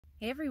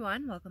Hey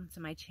everyone, welcome to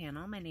my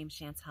channel. My name's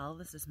Chantel.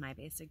 This is my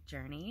basic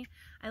journey.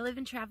 I live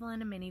and travel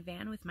in a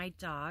minivan with my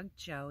dog,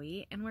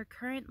 Joey, and we're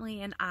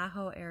currently in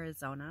Ajo,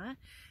 Arizona.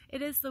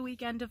 It is the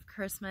weekend of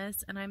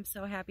Christmas, and I'm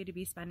so happy to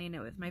be spending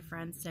it with my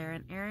friends Sarah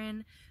and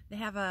Aaron. They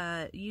have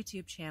a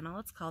YouTube channel.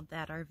 It's called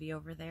That RV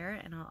over there,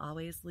 and I'll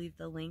always leave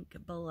the link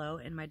below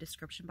in my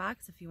description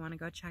box if you want to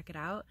go check it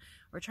out.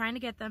 We're trying to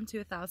get them to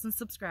 1,000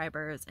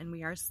 subscribers, and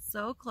we are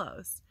so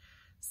close.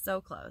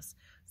 So close.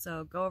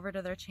 So go over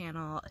to their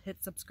channel,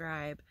 hit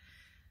subscribe,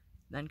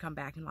 then come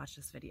back and watch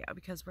this video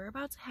because we're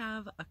about to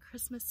have a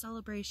Christmas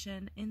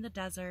celebration in the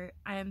desert.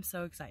 I am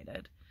so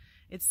excited.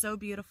 It's so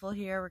beautiful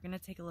here. We're going to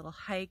take a little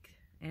hike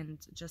and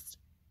just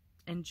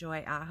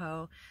enjoy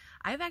Ajo.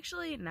 I've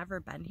actually never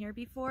been here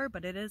before,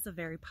 but it is a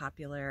very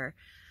popular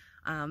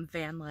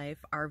van life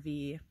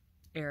RV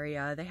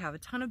area. They have a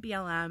ton of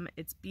BLM.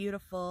 It's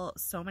beautiful.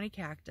 So many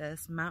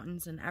cactus,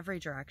 mountains in every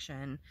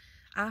direction.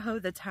 Ajo,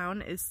 the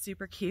town, is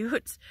super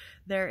cute.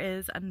 There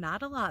is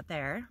not a lot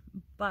there,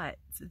 but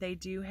they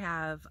do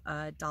have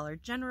a Dollar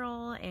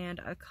General and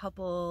a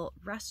couple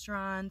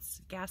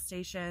restaurants, gas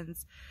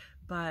stations.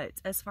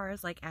 But as far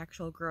as like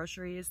actual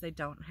groceries, they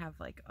don't have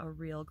like a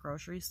real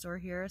grocery store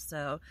here.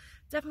 So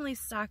definitely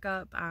stock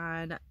up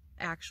on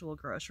actual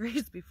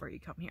groceries before you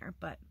come here.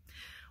 But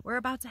we're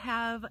about to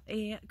have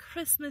a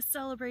Christmas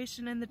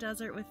celebration in the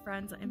desert with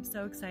friends. I'm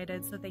so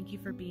excited. So thank you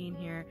for being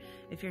here.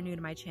 If you're new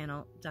to my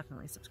channel,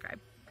 definitely subscribe.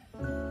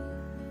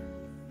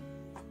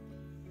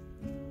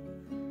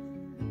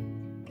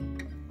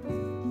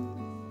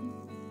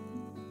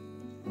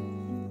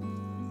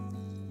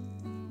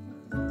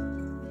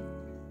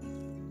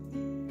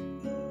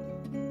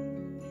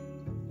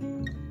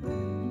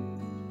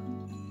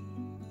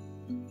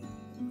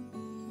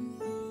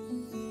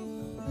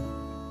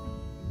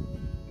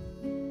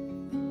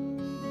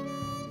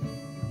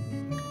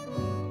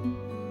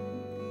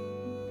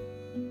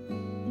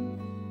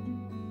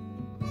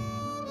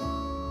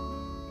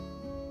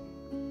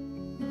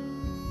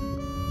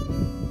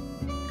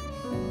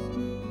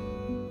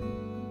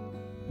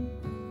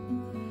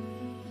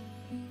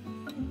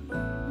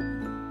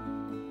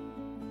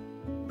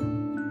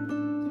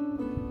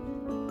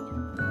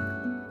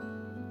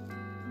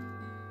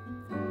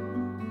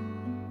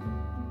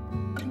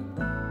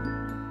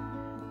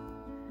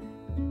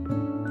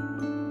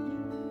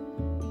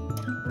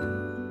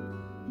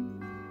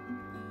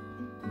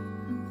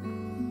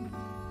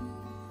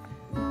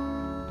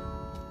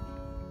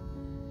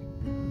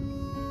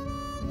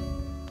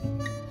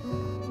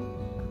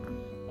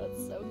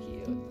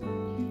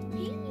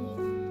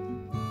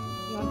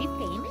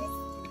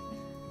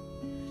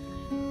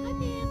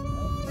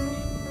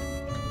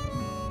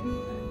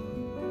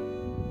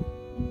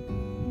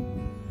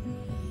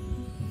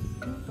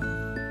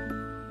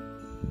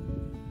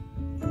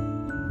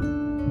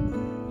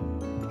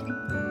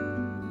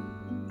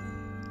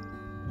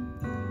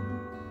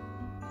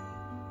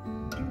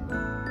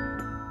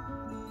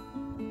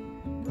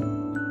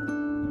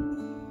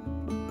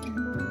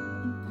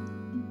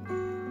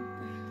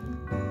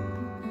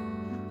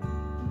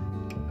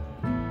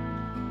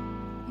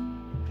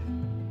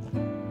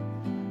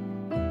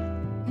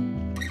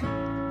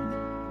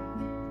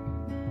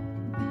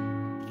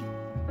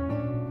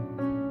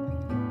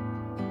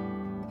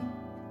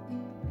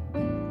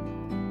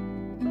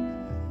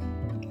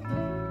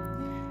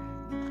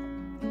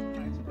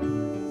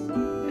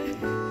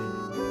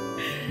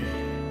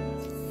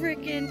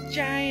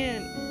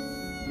 Giant.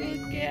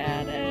 Look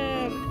at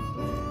him.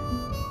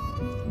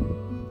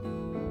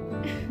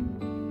 Look at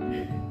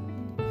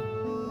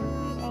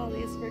all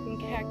these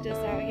freaking cactus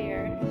out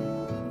here.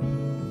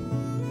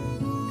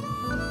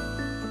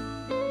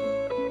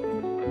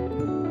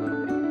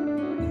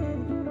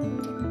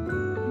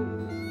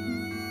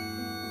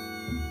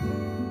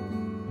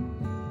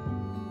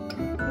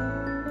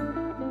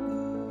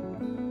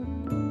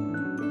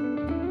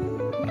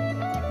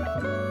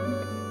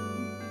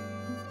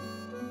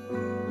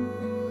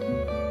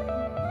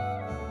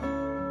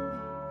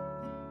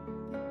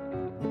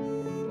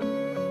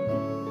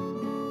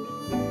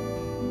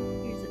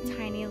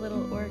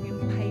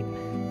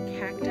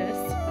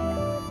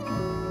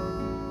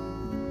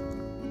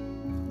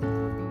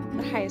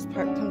 Highest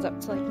part comes up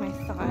to like my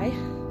thigh.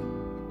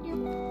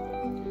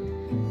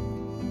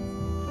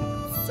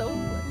 So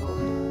little.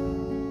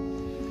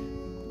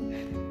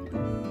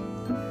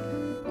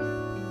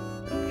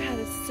 God,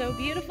 this is so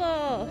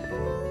beautiful.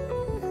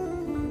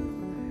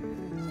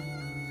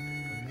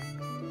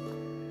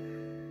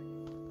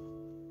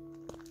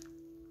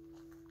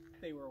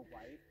 They were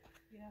white.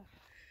 Yeah. I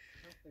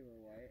hope they were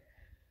white.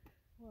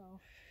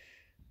 Well.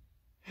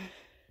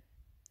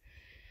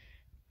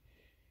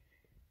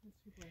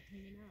 People are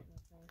hanging out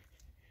back there.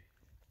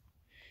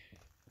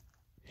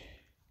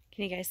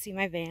 Can you guys see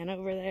my van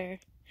over there?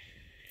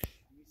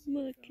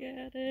 Look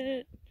at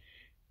it.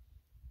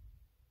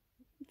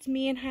 It's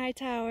me in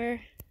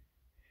Hightower.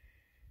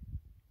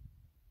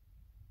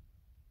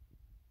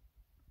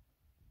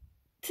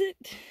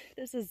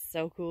 This is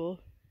so cool.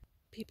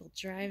 People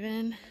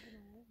driving.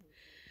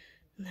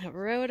 And that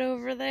road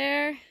over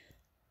there.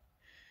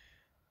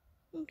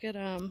 Look at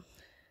them.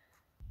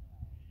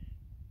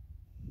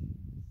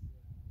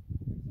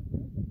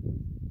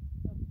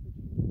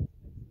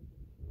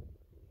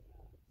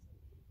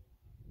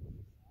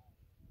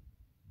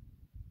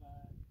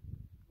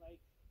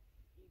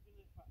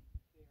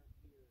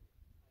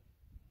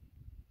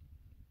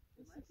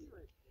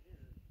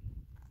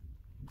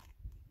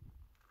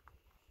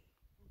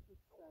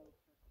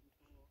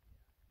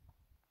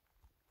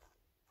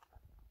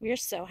 We're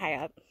so high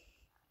up.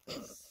 So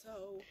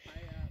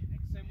high up.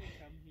 Next time we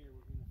come here,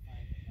 we're going to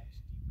find a much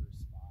deeper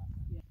spot.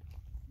 Yeah.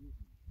 See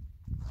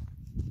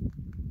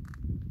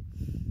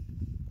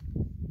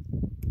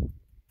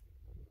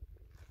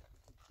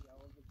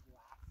all of the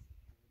glass.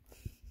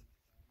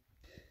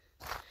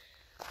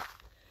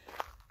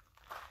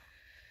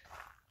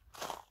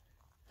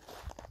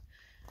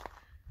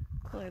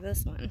 Look at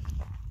this one.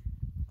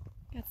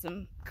 Got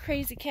some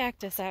crazy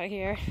cactus out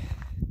here.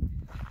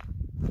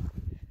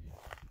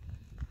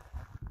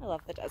 I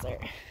love the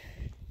desert.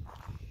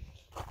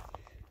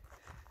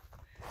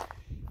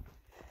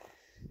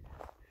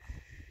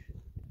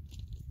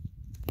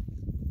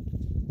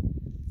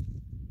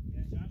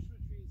 Yeah, Joshua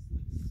trees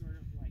look sort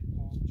of like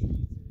palm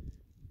trees.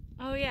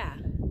 Oh yeah.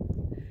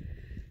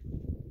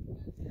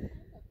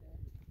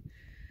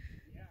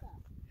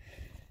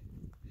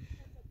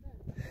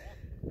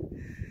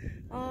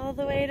 All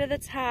the way to the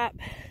top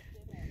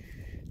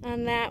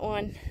on that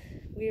one.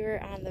 We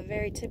were on the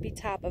very tippy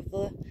top of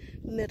the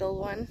middle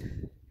one.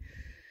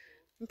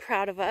 I'm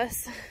proud of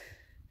us.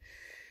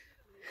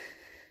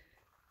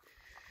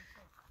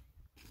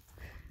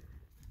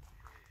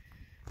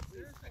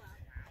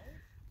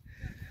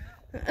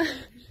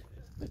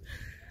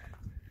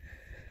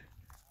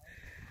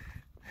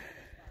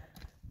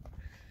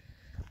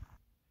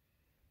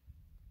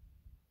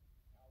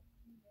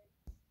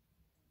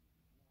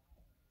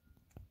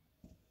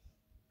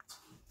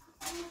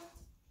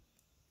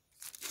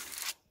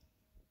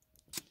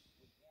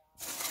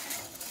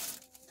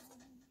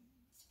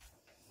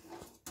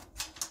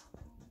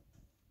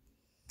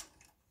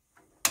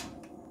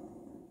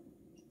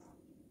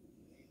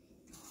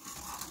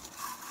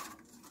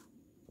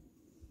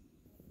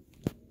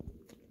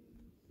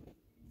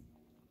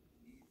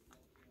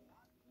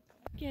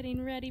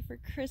 Getting ready for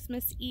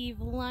Christmas Eve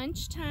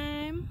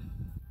lunchtime.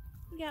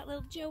 We got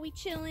little Joey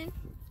chilling.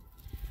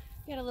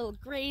 We got a little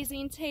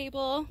grazing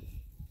table.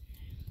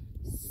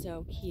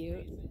 So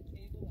cute.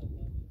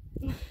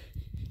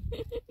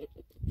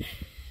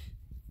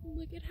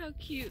 Look at how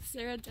cute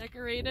Sarah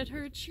decorated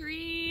her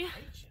tree.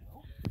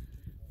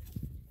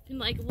 And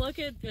like, look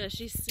at this.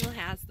 She still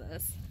has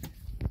this.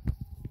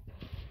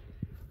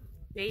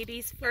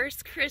 Baby's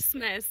first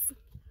Christmas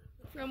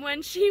from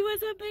when she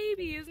was a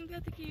baby. Isn't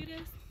that the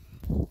cutest?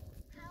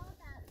 How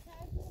about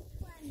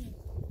 20?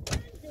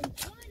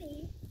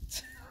 20?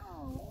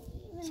 Oh,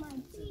 even my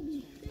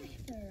baby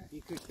sister.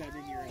 You cooked that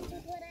in your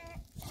oven?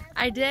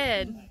 I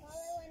did. All I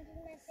wanted to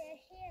make that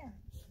here.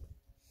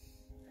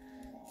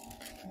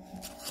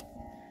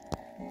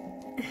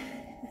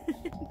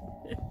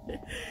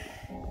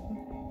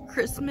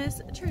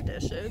 Christmas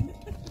tradition.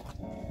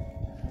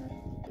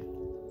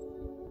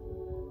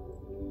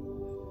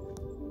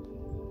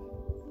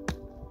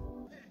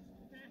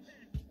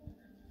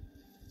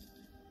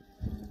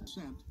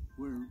 Sent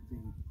where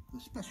the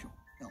special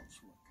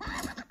elves were.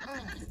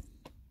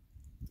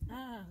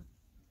 Ah.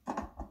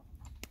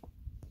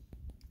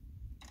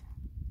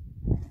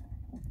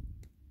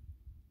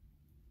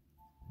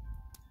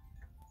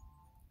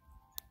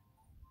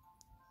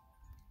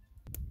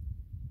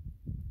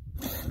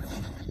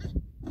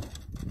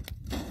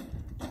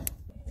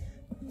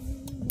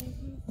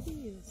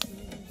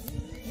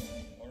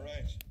 All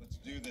right, let's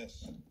do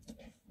this.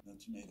 No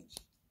tomatoes.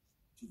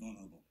 Too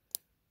vulnerable.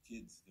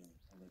 Kids, they're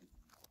already.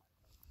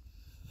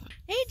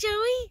 Hey,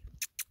 Joey.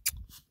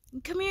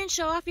 Come here and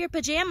show off your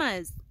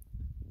pajamas.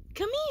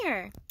 Come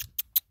here.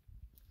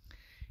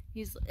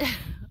 He's,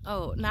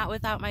 oh, not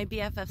without my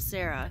BFF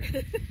Sarah.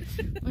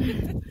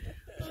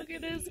 Look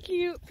at his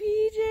cute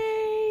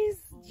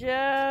PJs.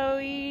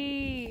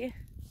 Joey.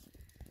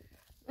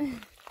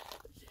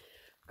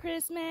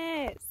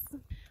 Christmas.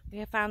 We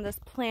have found this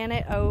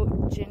Planet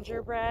Oat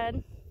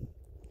gingerbread.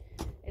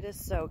 It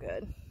is so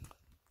good.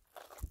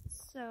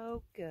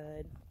 So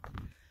good.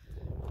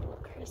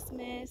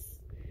 Christmas.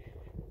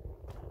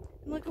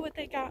 And look at what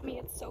they got me.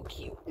 It's so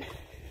cute.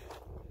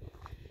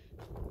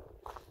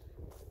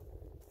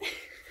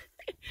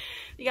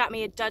 You got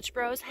me a Dutch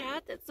Bros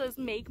hat that says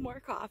make more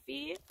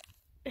coffee.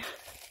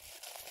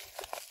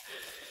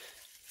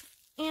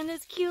 And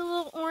this cute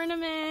little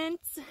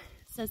ornament. It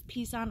says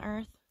peace on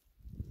earth.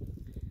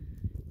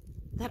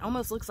 That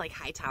almost looks like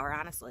Hightower,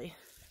 honestly.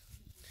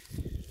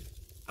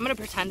 I'm gonna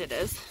pretend it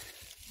is.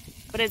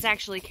 But it's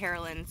actually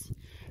Carolyn's,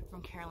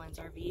 from Carolyn's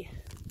RV.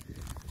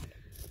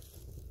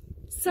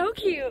 So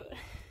cute.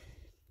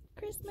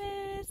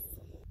 Christmas.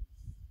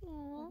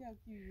 Aww. Look how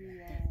cute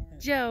you are.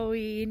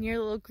 Joey in your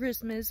little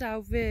Christmas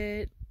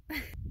outfit.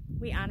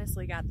 We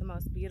honestly got the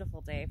most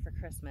beautiful day for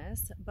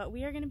Christmas, but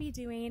we are going to be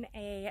doing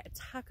a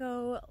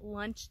taco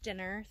lunch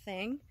dinner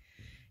thing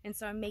And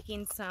so I'm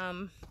making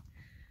some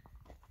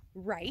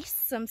rice,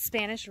 some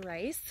Spanish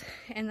rice,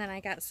 and then I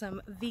got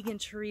some vegan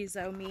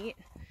chorizo meat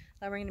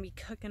that we're going to be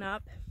cooking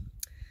up.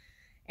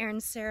 Aaron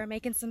and Sarah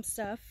making some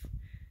stuff.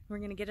 We're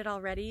going to get it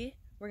all ready.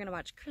 We're going to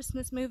watch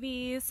Christmas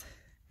movies,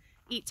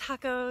 eat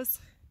tacos.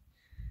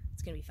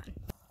 It's going to be fun.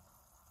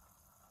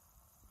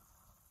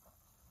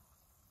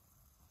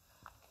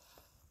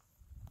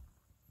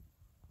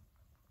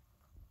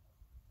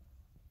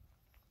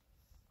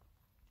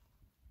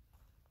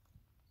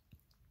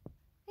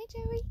 Hey,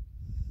 Joey.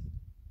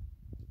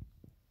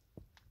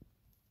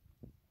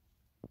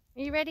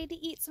 Are you ready to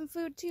eat some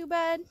food too,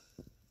 bud?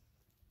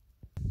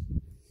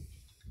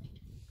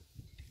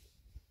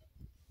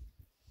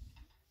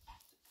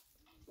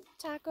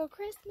 Taco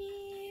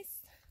Christmas.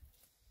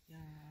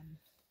 Yum.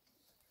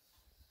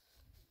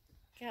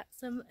 Got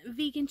some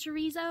vegan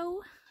chorizo,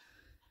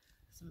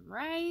 some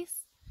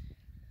rice.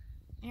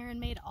 Aaron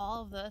made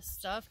all of the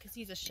stuff because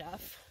he's a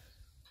chef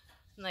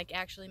and like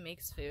actually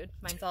makes food.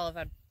 Mine's all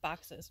about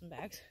boxes and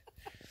bags.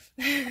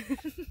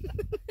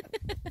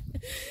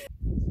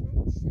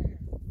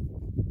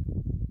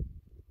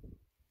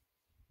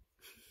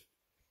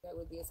 That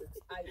would be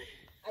I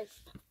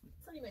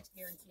pretty much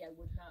guarantee I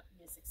would not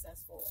be as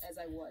successful as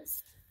I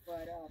was.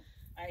 But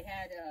I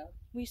had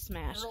We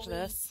smashed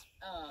this.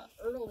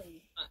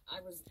 early.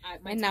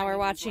 My And now we're timing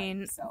was watching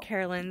right, so.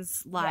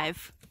 Carolyn's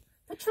live.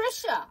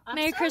 Patricia. I'm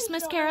Merry sorry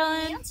Christmas, you don't know the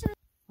Carolyn. answer.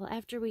 Well,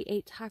 after we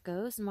ate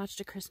tacos and watched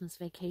A Christmas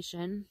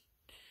Vacation,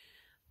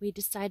 we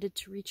decided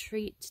to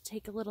retreat to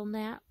take a little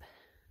nap.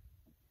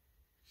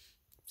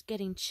 It's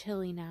getting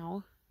chilly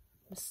now.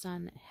 The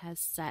sun has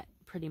set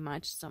pretty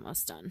much. It's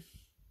almost done.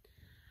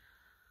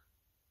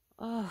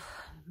 Oh,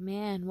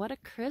 man, what a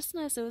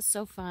Christmas. It was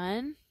so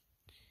fun.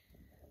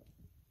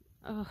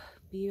 Oh,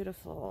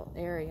 beautiful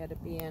area to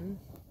be in.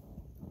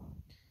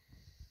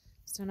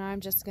 So now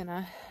I'm just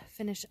gonna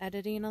finish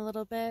editing a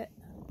little bit.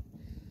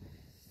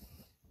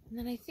 And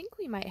then I think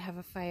we might have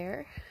a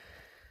fire.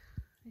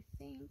 I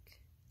think.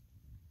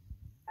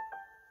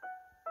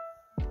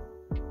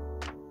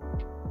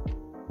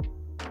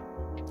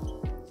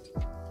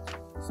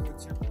 So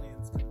what's your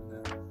plans coming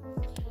up?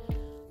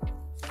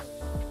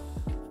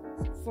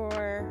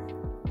 For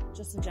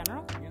just in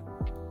general? Yeah.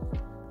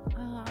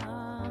 Well,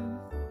 I'm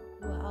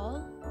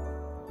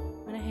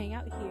gonna hang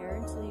out here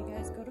until you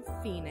guys go to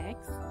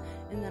Phoenix,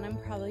 and then I'm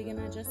probably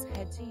gonna just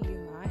head to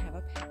Yuma. I have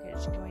a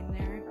package going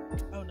there.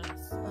 Oh,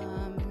 nice.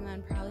 And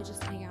then probably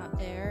just hang out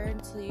there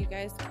until you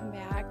guys come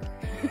back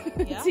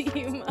Yeah. to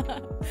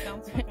Yuma.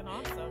 Sounds fucking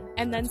awesome.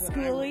 And then That's what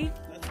schoolie.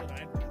 That's what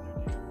I'd rather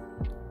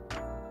do.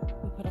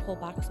 We put a whole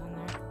box on there.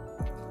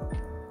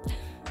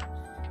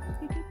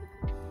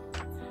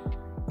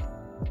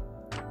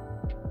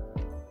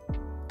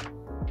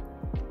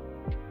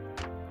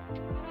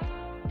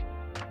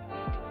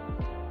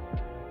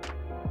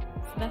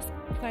 It's the best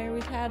fire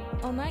we've had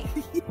all night.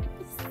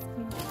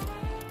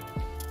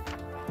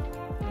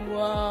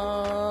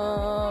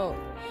 Whoa.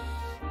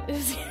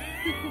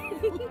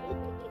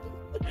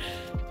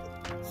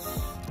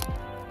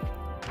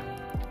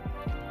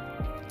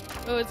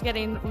 Oh, it's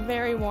getting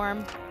very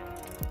warm.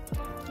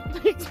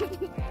 This is so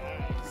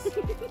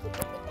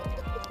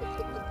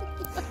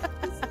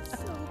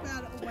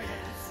bad. Oh my god,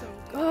 it's so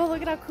good. Oh,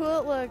 look at how cool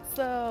it looks,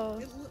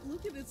 though.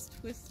 Look at it's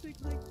twisting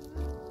like that.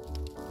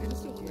 I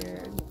just don't want to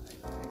Weird. know why.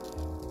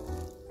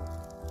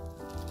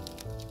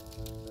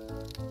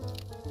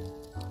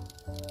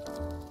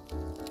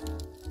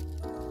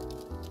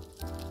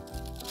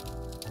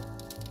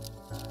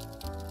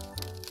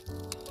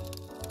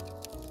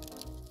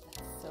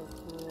 So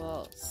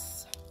cool.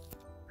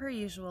 Per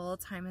usual,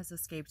 time has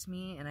escaped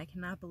me, and I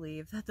cannot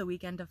believe that the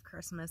weekend of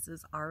Christmas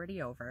is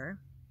already over.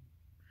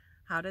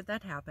 How did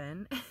that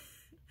happen?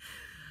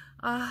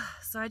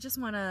 So I just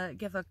want to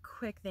give a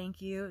quick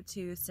thank you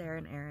to Sarah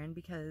and Aaron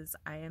because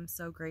I am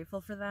so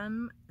grateful for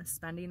them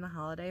spending the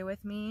holiday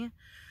with me.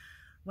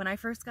 When I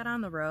first got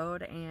on the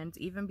road, and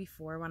even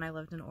before when I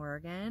lived in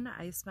Oregon,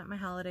 I spent my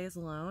holidays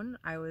alone.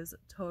 I was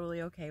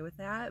totally okay with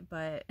that,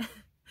 but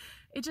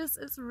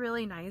it's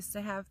really nice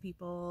to have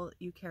people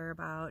you care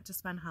about to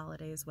spend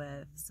holidays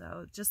with.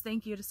 So just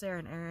thank you to Sarah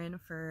and Aaron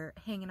for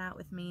hanging out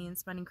with me and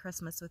spending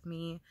Christmas with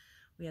me.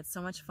 We had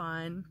so much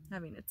fun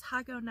having a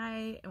taco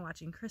night and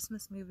watching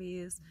Christmas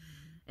movies.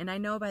 And I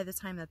know by the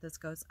time that this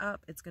goes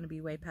up, it's going to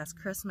be way past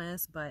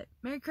Christmas, but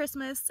Merry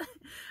Christmas.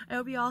 I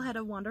hope you all had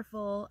a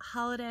wonderful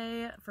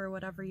holiday for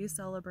whatever you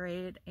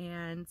celebrate,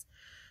 and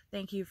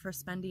thank you for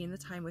spending the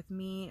time with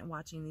me and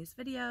watching these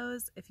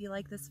videos. If you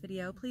like this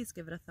video, please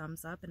give it a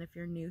thumbs up, and if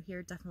you're new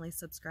here, definitely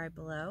subscribe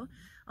below.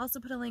 I'll also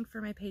put a link for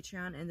my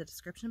Patreon in the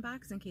description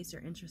box in case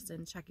you're interested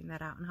in checking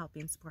that out and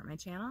helping support my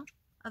channel.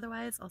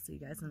 Otherwise, I'll see you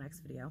guys in the next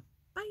video.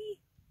 Bye!